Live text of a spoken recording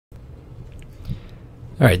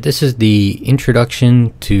Alright, this is the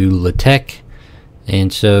introduction to LaTeX,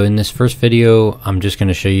 and so in this first video I'm just going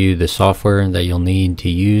to show you the software that you'll need to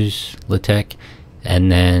use LaTeX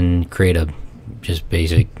and then create a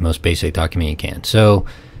most basic document you can. So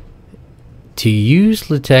to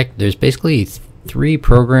use LaTeX, there's basically three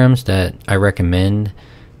programs that I recommend.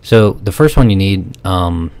 So the first one you need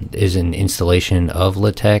is an installation of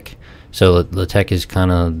LaTeX. So LaTeX is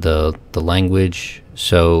kind of the language.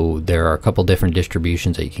 So there are a couple different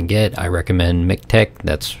distributions that you can get. I recommend MikTeX.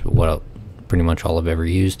 That's what pretty much all I've ever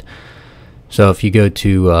used. So if you go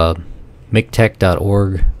to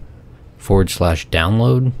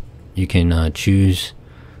miktech.org/download, you can choose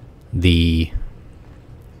the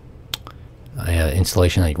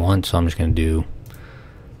installation that you want. So I'm just going to do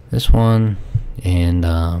this one and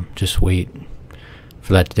just wait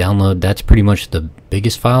for that to download. That's pretty much the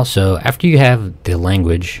biggest file. So after you have the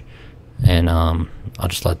language, and I'll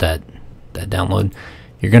just let that download,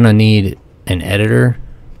 you're gonna need an editor.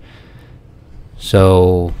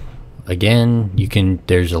 So again,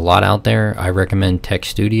 there's a lot out there. I recommend Text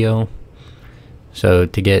Studio. So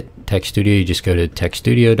to get Text Studio, you just go to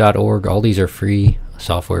textstudio.org. All these are free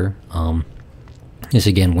software. This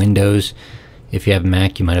again, Windows. If you have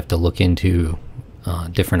Mac, you might have to look into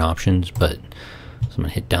different options, but so I'm gonna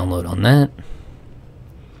hit download on that.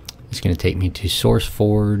 It's gonna take me to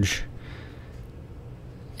SourceForge,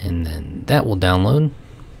 and then that will download.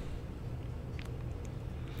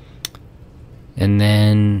 And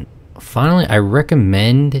then finally, I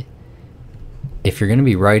recommend, if you're gonna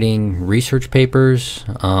be writing research papers,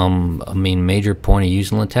 major point of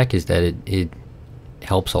using LaTeX is that it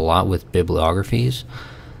helps a lot with bibliographies.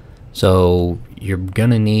 So you're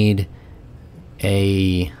gonna need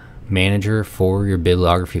a manager for your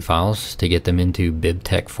bibliography files to get them into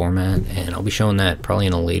BibTeX format, and I'll be showing that probably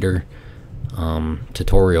in a later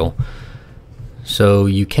tutorial. So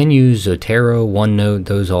you can use Zotero, OneNote,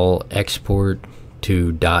 those all export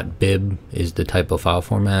to .bib is the type of file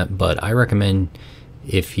format, but I recommend,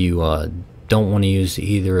 if you don't want to use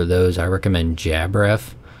either of those, I recommend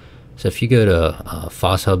jabref. So if you go to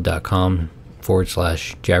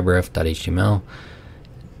fosshub.com/jabref.html,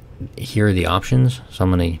 here are the options. So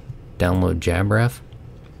I'm going to download jabref.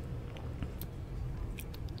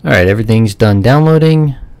 Alright, everything's done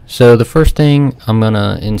downloading. So the first thing I'm going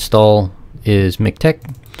to install is MikTeX.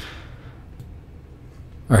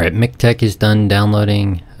 Alright, MikTeX is done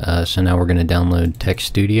downloading. So now we're going to download Text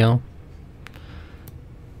Studio.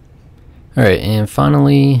 Alright, and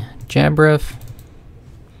finally jabref.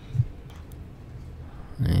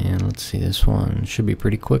 And let's see, this one should be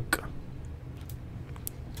pretty quick.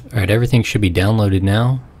 Alright, everything should be downloaded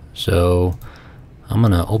now. So I'm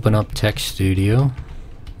going to open up Text Studio.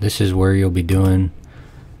 This is where you'll be doing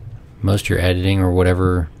most of your editing, or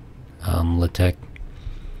whatever LaTeX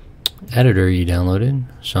editor you downloaded.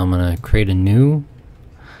 So I'm going to create a new,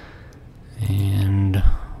 and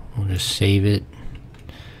we'll just save it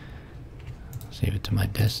to my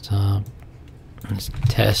desktop. It's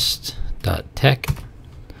test.tex.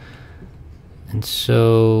 And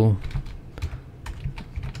so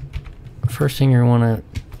first thing you want to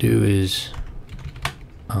do is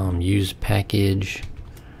use package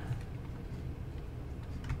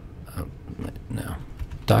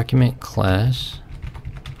document class,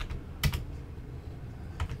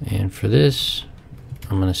 and for this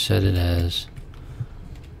I'm going to set it as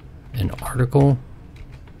an article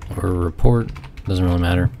or a report, doesn't really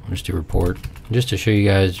matter. I'll just do report just to show you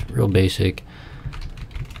guys real basic.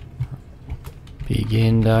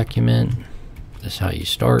 Begin document, that's how you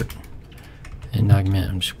start. In document,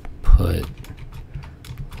 I'm just put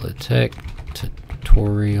LaTeX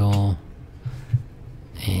tutorial,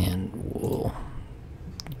 and we'll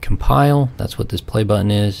compile. That's what this play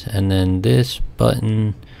button is, and then this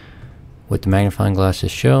button with the magnifying glass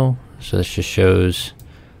is show. So this just shows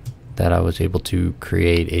that I was able to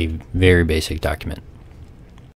create a very basic document.